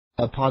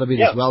part of it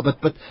as well.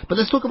 But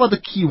let's talk about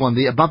the key one,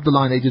 the above the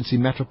line agency,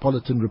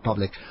 Metropolitan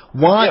Republic.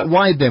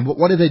 Why them?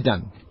 What have they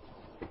done?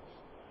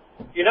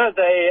 You know,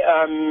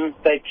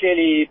 they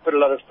clearly put a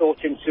lot of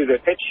thought into the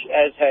pitch,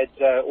 as had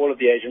all of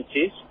the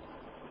agencies.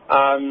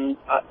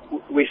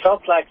 We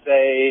felt like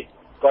they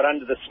got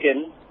under the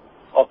skin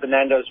of the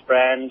Nando's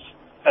brand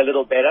a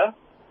little better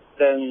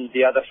than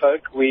the other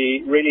folk.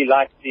 We really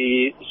liked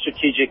the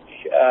strategic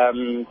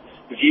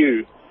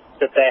view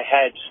that they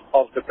had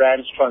of the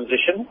brand's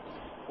transition.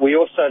 We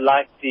also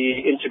liked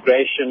the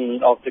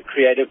integration of the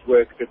creative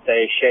work that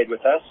they shared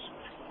with us.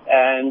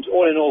 And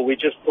all in all, we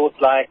just thought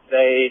like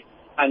they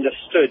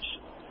understood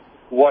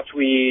what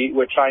we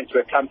were trying to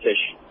accomplish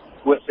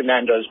with the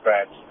Nando's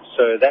brand.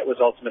 So that was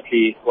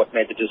ultimately what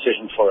made the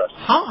decision for us.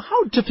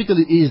 How difficult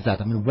is that?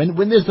 I mean,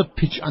 when there's a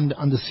pitch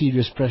under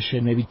serious pressure,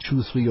 maybe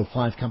 2, 3 or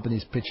 5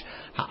 companies pitch,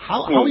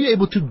 how are you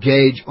able to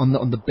gauge on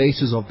the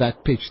basis of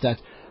that pitch that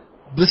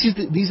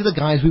these are the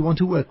guys we want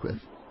to work with?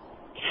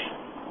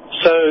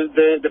 So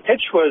the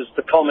pitch was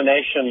the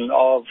culmination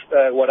of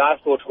what I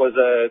thought was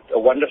a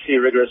wonderfully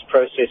rigorous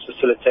process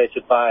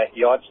facilitated by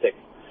Yardstick.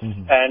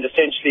 Mm-hmm. And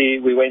essentially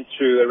we went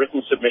through a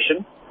written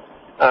submission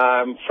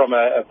from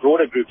a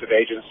broader group of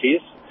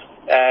agencies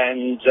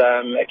and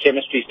a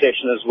chemistry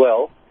session as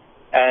well.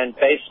 And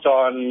based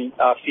on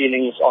our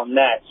feelings on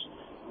that,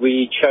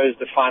 we chose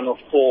the final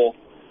 4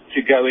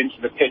 to go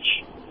into the pitch.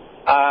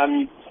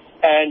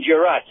 And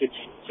you're right,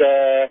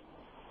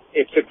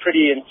 it's a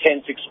pretty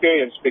intense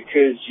experience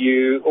because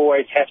you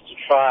always have to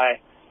try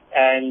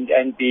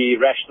and be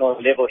rational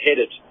and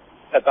level-headed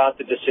about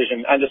the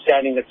decision,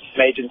 understanding that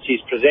some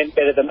agencies present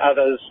better than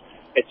others,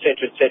 et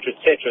cetera, et cetera, et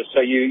cetera.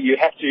 So you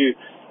have to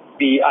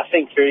be, I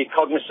think, very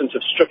cognizant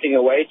of stripping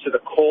away to the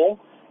core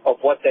of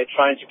what they're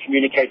trying to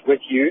communicate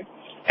with you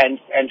and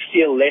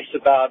feel less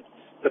about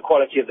the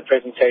quality of the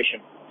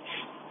presentation.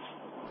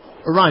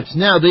 Right.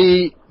 Now,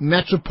 the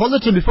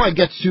Metropolitan, before I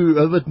get to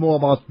a bit more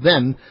about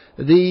them,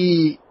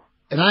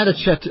 and I had a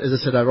chat, as I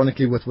said,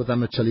 ironically, with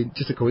Amachali,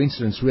 just a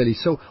coincidence, really.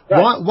 So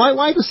right.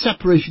 Why the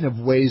separation of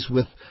ways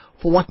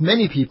for what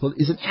many people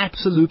is an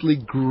absolutely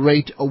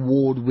great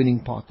award-winning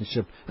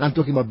partnership? And I'm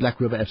talking about Black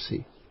River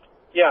FC.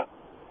 Yeah.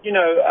 You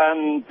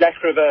know, Black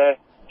River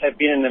have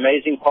been an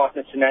amazing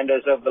partner to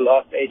Nando's over the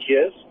last 8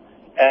 years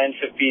and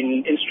have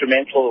been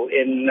instrumental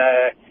in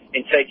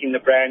taking the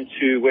brand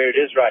to where it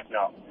is right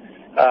now.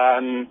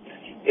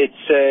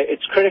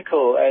 It's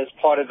critical as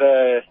part of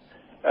a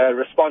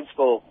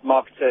responsible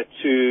marketer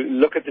to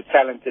look at the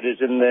talent that is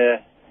in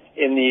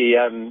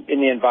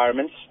the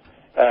environment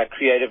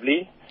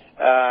creatively,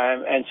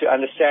 and to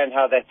understand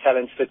how that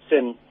talent fits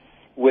in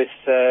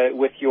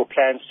with your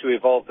plans to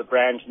evolve the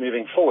brand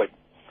moving forward.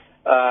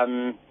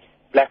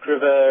 Black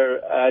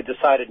River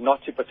decided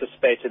not to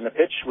participate in the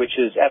pitch, which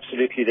is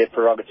absolutely their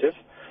prerogative.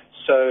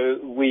 So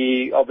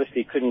we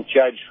obviously couldn't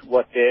judge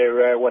what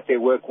their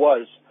work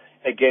was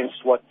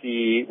against what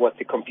the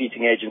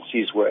competing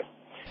agencies were.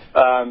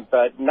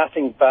 But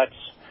nothing but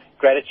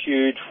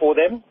gratitude for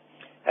them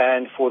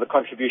and for the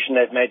contribution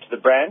they've made to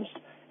the brand,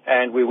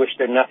 and we wish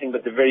them nothing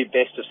but the very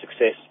best of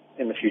success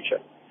in the future.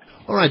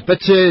 All right, but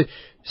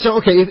so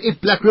okay, if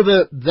Black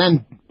River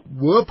then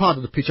were part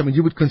of the pitch, I mean,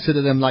 you would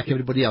consider them like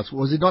everybody else.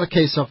 Was it not a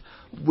case of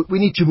we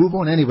need to move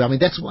on anyway? I mean,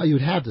 that's why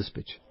you'd have this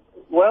pitch.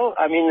 Well,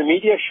 I mean, the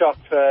Media Shop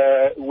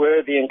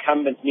were the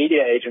incumbent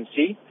media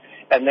agency,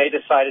 and they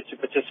decided to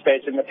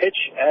participate in the pitch,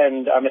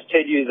 and I must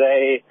tell you,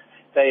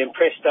 they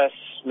impressed us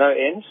no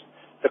end.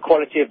 The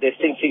quality of their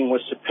thinking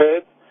was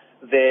superb.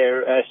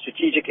 Their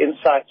strategic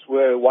insights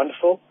were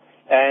wonderful,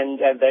 and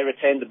they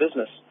retained the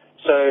business.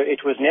 So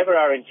it was never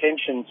our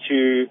intention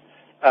to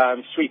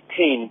sweep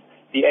clean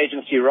the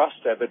agency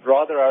roster, but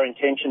rather our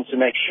intention to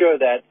make sure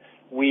that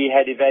we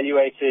had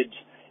evaluated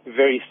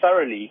very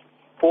thoroughly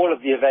all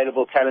of the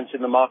available talents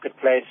in the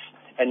marketplace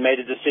and made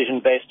a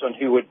decision based on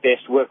who would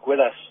best work with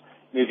us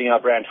moving our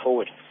brand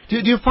forward. Do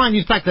you find,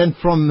 in fact, then,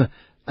 from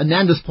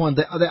Nando's point,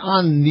 there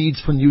are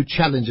needs for new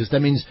challenges?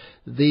 That means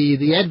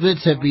the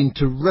adverts have been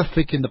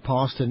terrific in the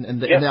past,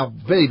 and they are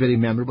very, very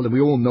memorable, and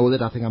we all know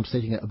that. I think I'm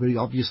stating a very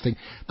obvious thing.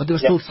 But there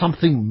was still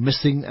something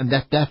missing, and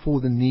that therefore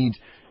the need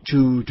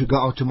to go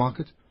out to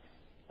market?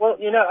 Well,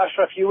 you know,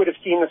 Ashraf, you would have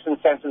seen this in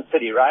Santon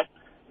City, right?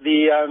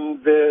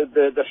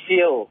 The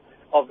feel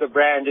of the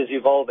brand is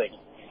evolving.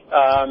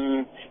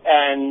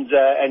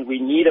 And we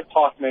need a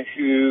partner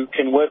who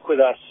can work with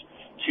us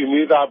to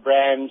move our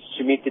brands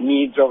to meet the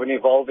needs of an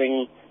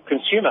evolving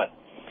consumer.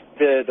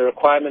 The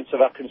requirements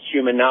of our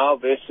consumer now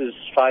versus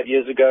 5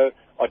 years ago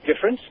are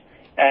different,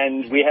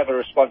 and we have a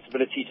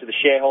responsibility to the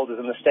shareholders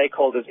and the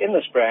stakeholders in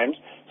this brand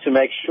to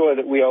make sure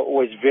that we are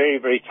always very,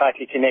 very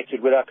tightly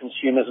connected with our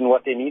consumers and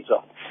what their needs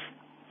are.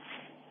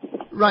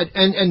 Right,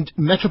 and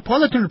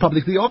Metropolitan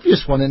Republic, the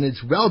obvious one, and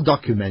it's well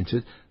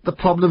documented, the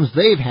problems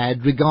they've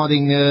had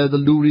regarding the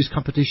Lurie's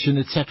competition,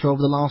 etc.,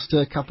 over the last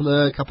couple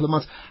of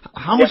months.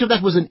 How much of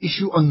that was an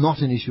issue or not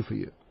an issue for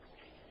you?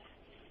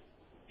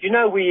 You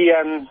know, we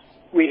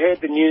heard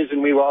the news,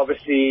 and we were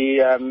obviously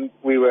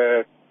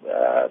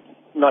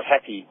not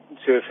happy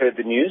to have heard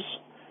the news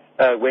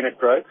when it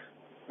broke.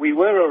 we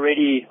were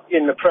already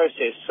in the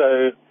process.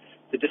 So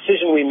the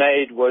decision we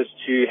made was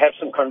to have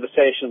some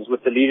conversations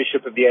with the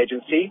leadership of the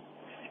agency,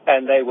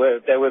 and they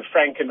were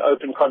frank and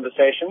open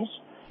conversations.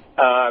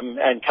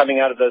 And coming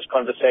out of those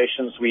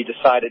conversations, we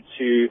decided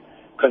to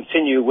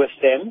continue with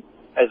them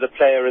as a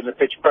player in the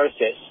pitch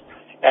process.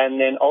 And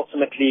then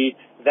ultimately,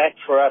 that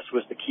for us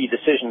was the key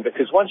decision,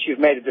 because once you've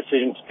made a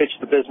decision to pitch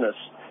the business,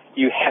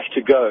 you have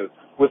to go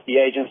with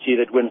the agency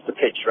that wins the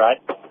pitch,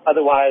 right?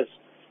 Otherwise,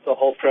 the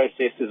whole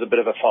process is a bit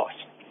of a farce.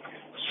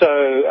 So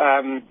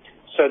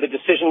the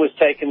decision was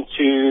taken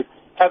to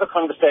have a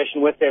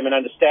conversation with them and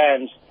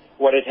understand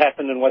what had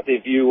happened and what their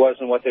view was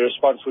and what their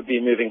response would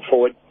be moving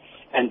forward.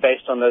 And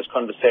based on those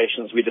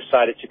conversations, we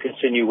decided to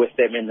continue with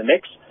them in the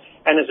mix.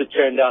 And as it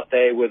turned out,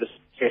 they were the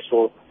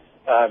successful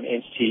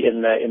entity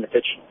in the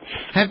pitch.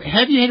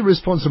 Have you had a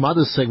response from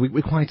others saying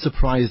we're quite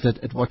surprised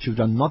at what you've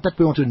done? Not that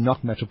we want to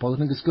knock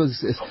Metropolitan,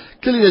 because it's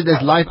clearly that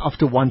there's life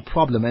after one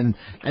problem. And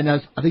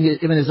as, I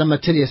think even as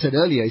Amatili said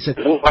earlier, he said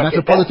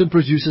Metropolitan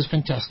produces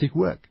fantastic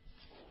work.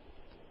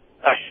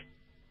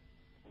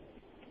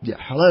 Yeah,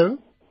 hello,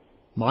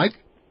 Mike.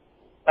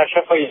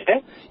 Ashraf, are you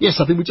there? Yes,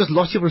 I think we just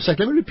lost you for a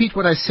second. Let me repeat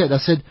what I said. I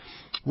said,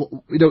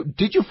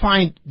 did you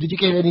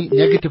get any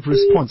negative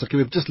response? Okay,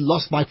 we've just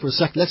lost Mike for a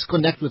second. Let's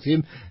connect with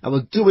him, and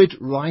we'll do it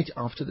right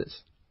after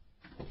this.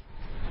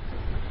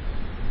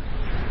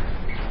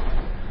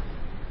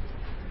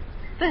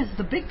 There's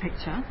the big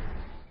picture,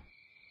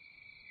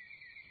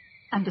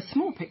 and the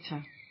small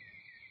picture,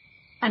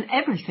 and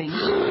everything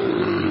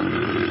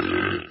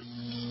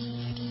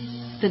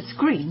that's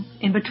green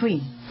in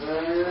between.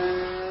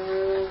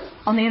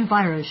 On the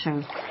Enviro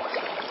Show,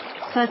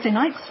 Thursday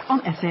nights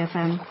on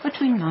SAFM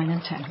between 9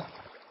 and 10.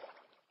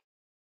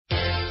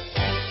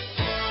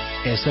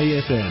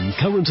 SAFM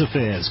Current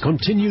Affairs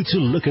continue to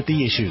look at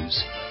the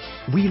issues.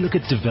 We look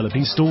at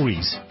developing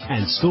stories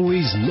and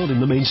stories not in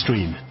the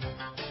mainstream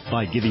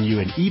by giving you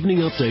an evening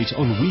update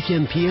on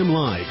Weekend PM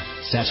Live,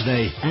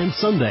 Saturday and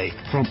Sunday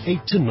from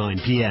 8 to 9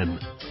 p.m.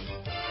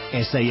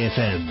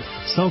 SAFM,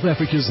 South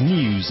Africa's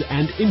news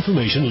and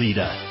information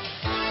leader.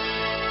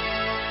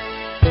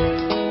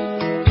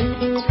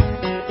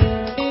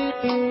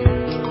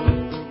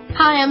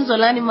 Hi, I'm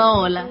Zolani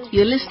Maola.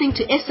 You're listening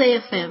to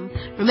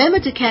SAFM. Remember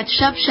to catch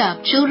Sharp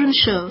Sharp Children's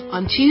Show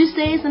on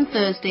Tuesdays and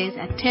Thursdays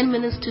at 10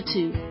 minutes to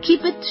 2.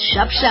 Keep it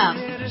sharp sharp.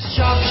 It's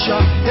sharp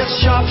sharp,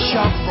 it's sharp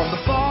sharp from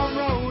the farm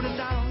road and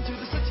down to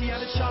the city,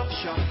 and it's sharp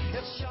sharp,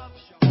 it's sharp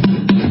sharp.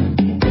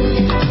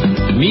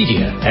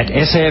 Media at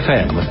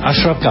SAFM with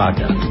Ashraf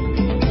Garda.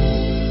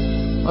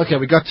 Okay,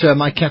 we got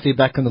Mike Cathy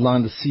back on the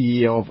line, the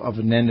CEO of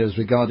Nando's,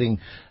 regarding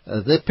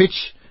their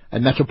pitch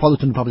and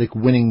Metropolitan Republic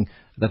winning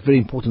that very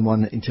important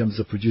one in terms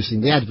of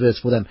producing the adverts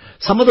for them.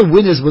 Some of the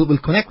winners, we'll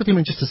connect with him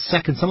in just a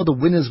second. Some of the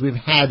winners we've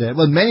had,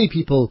 many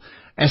people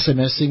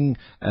SMSing,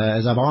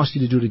 as I've asked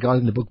you to do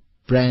regarding the book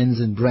Brands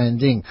and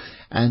Branding.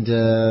 And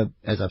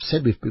as I've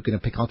said, we're going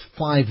to pick out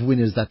 5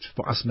 winners that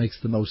for us makes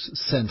the most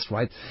sense,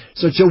 right?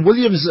 So Joe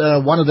Williams,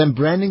 one of them,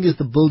 branding is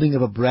the building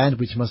of a brand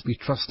which must be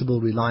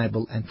trustable,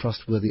 reliable and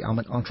trustworthy. I'm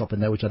an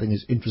entrepreneur, which I think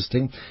is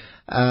interesting.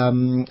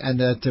 And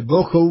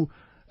Tebogo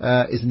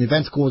is an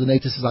events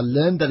coordinator, says, I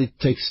learned that it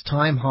takes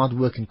time, hard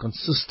work and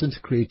consistent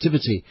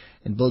creativity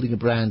in building a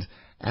brand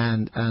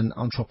and an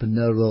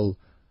entrepreneurial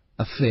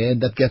affair,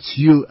 and that gets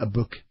you a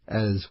book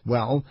as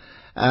well.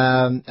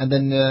 And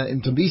then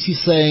Ntombisi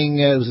saying,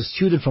 it was a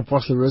student from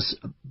Vosloorus,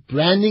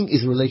 branding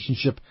is a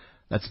relationship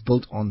that's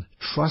built on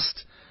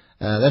trust.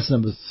 That's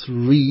number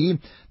 3.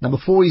 Number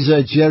 4 is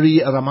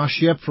Jerry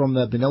Ramashia from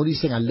Benodi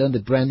saying, I learned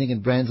that branding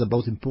and brands are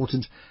both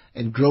important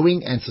in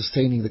growing and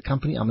sustaining the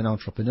company. I'm an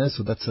entrepreneur,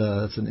 so that's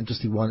an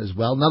interesting one as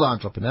well. Another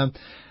entrepreneur.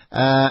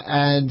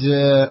 And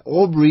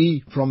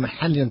Aubrey from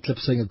Hanley and Clip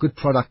saying, a good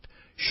product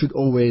should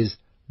always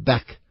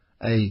back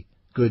a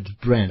good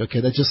brand.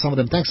 Okay, that's just some of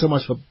them. Thanks so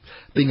much for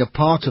being a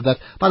part of that.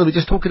 By the way,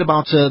 just talking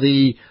about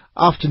the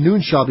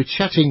afternoon show, I'll be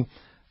chatting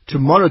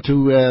tomorrow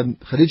to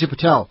Khadija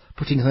Patel,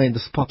 putting her in the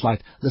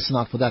spotlight. Listen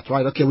out for that,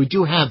 right? Okay, we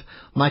do have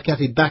Mike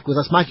Cathy back with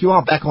us. Mike, you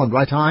are back on,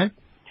 right? Hi.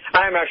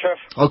 Hi, Ashraf.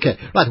 Okay,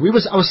 right.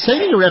 I was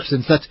saying in your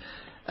absence that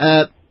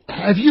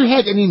have you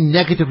had any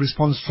negative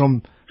response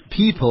from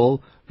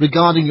people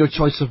regarding your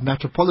choice of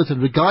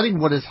Metropolitan, regarding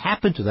what has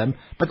happened to them,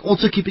 but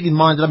also keeping in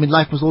mind that,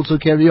 life must also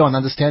carry on,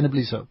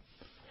 understandably so?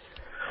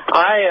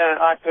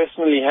 I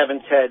personally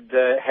haven't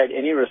had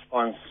any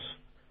response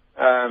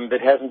that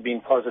hasn't been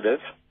positive.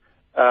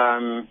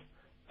 But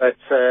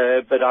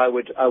I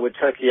would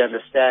totally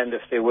understand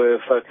if there were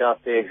folk out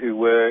there who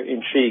were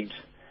intrigued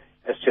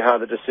as to how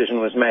the decision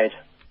was made.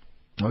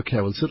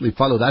 Okay, we'll certainly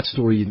follow that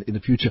story in the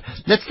future.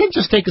 Let's then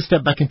just take a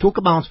step back and talk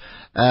about,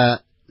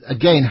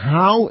 again,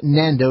 how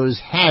Nando's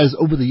has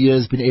over the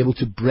years been able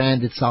to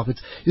brand itself.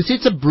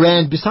 It's a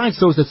brand, besides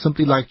those that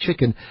simply like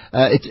chicken,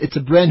 it's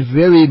a brand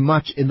very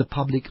much in the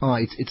public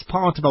eye. It's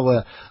part of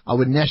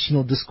our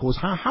national discourse.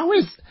 How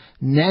has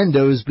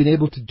Nando's been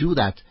able to do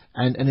that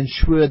and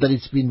ensure that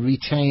it's been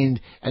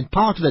retained and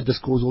part of that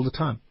discourse all the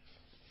time?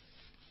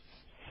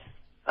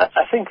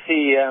 I think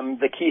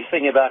the key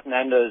thing about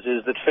Nando's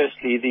is that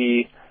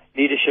firstly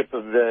leadership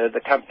of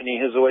the company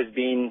has always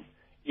been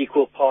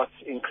equal parts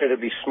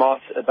incredibly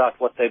smart about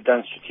what they've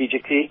done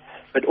strategically,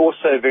 but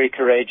also very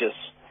courageous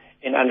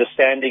in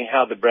understanding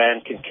how the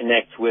brand can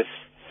connect with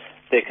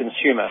their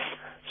consumer.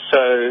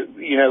 So,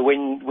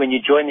 when you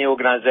join the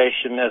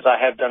organization, as I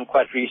have done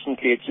quite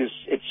recently,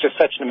 it's just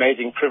such an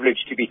amazing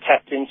privilege to be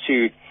tapped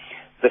into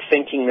the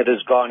thinking that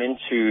has gone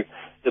into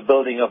the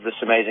building of this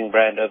amazing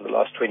brand over the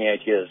last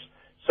 28 years.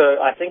 So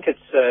I think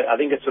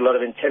it's a lot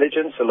of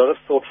intelligence, a lot of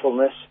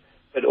thoughtfulness,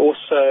 but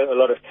also a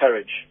lot of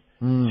courage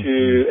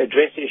to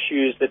address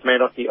issues that may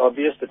not be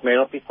obvious, that may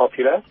not be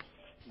popular,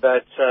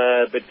 but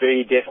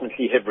very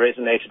definitely have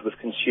resonated with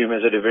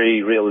consumers at a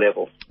very real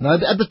level. Now,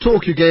 at the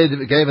talk you gave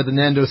at the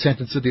Nando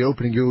sentence at the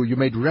opening, you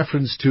made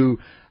reference to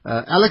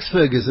Alex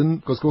Ferguson,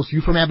 because of course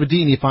you're from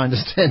Aberdeen, if I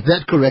understand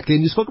that correctly,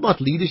 and you spoke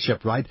about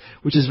leadership, right,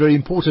 which is very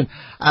important.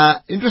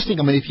 Interesting.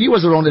 I mean, if he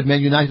was around at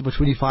Man United for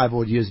 25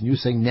 odd years, and you're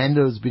saying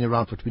Nando's been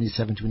around for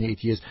 27,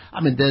 28 years,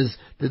 I mean, there's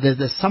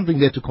something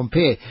there to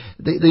compare.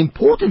 The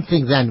important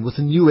thing then with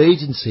a new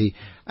agency,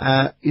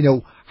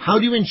 how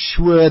do you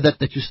ensure that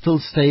you still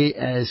stay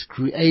as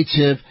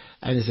creative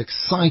and as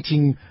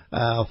exciting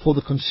for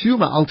the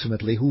consumer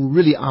ultimately, who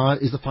really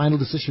is the final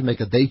decision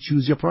maker? They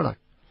choose your product.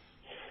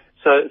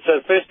 So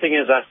first thing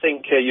is, I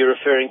think you're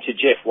referring to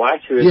Jeff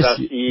White, who is our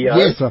CEO.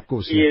 Yes, of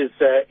course. He's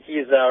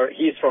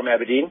from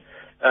Aberdeen.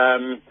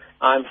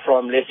 I'm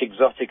from less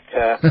exotic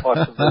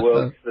parts of the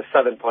world, the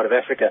southern part of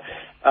Africa.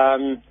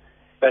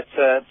 But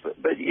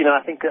I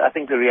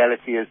think the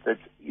reality is that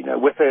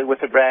with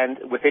a brand,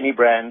 with any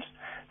brand,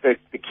 the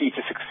key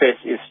to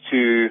success is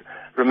to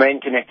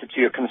remain connected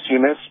to your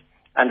consumers,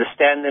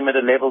 understand them at a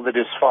level that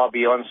is far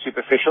beyond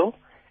superficial,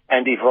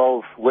 and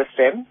evolve with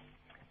them.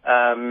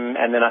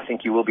 And then I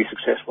think you will be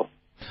successful.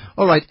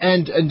 All right,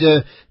 and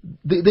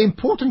the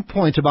important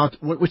point about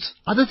which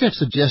others have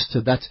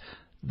suggested, that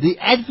the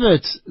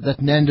adverts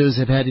that Nando's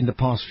have had in the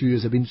past few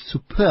years have been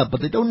superb,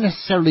 but they don't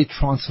necessarily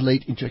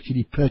translate into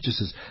actually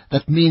purchases.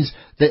 That means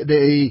that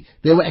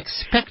they were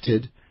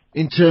expected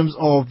in terms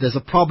of there's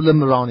a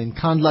problem around in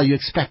Kandla, you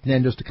expect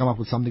Nando's to come up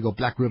with something, or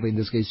Black River in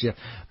this case here,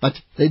 but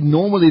they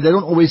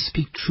don't always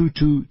speak true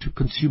to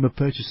consumer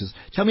purchases.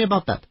 Tell me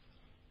about that.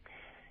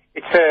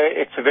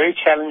 It's a very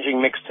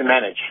challenging mix to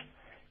manage,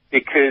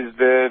 because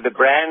the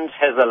brand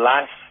has a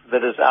life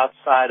that is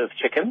outside of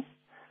chicken.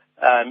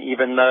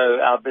 Even though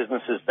our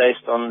business is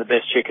based on the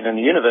best chicken in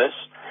the universe,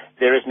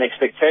 there is an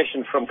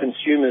expectation from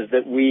consumers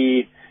that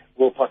we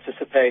will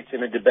participate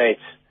in a debate,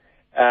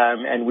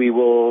 and we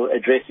will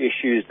address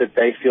issues that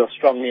they feel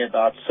strongly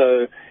about.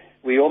 So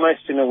we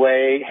almost, in a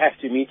way, have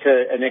to meet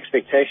an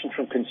expectation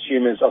from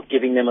consumers of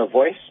giving them a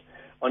voice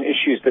on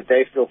issues that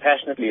they feel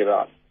passionately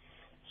about.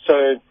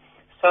 So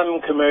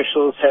some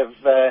commercials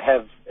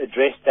have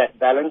addressed that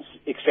balance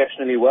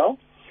exceptionally well,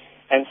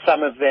 and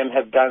some of them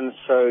have done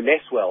so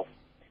less well.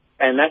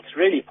 And that's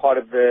really part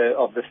of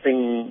the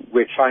thing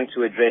we're trying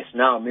to address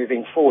now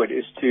moving forward,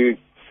 is to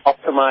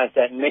optimize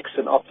that mix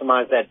and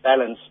optimize that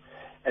balance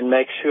and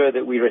make sure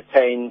that we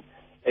retain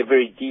a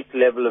very deep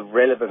level of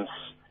relevance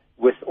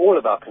with all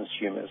of our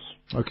consumers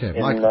in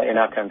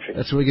our country.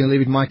 That's where we're going to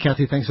leave it. Mike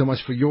Cathy, thanks so much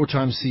for your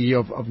time,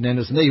 CEO of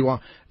Nando's. And there you are.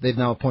 They've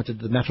now appointed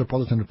the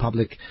Metropolitan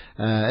Republic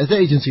as the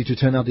agency to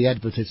turn out the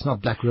advert. It's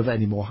not Black River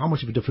anymore. How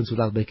much of a difference will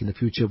that make in the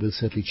future? We'll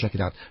certainly check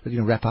it out. We're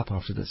going to wrap up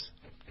after this.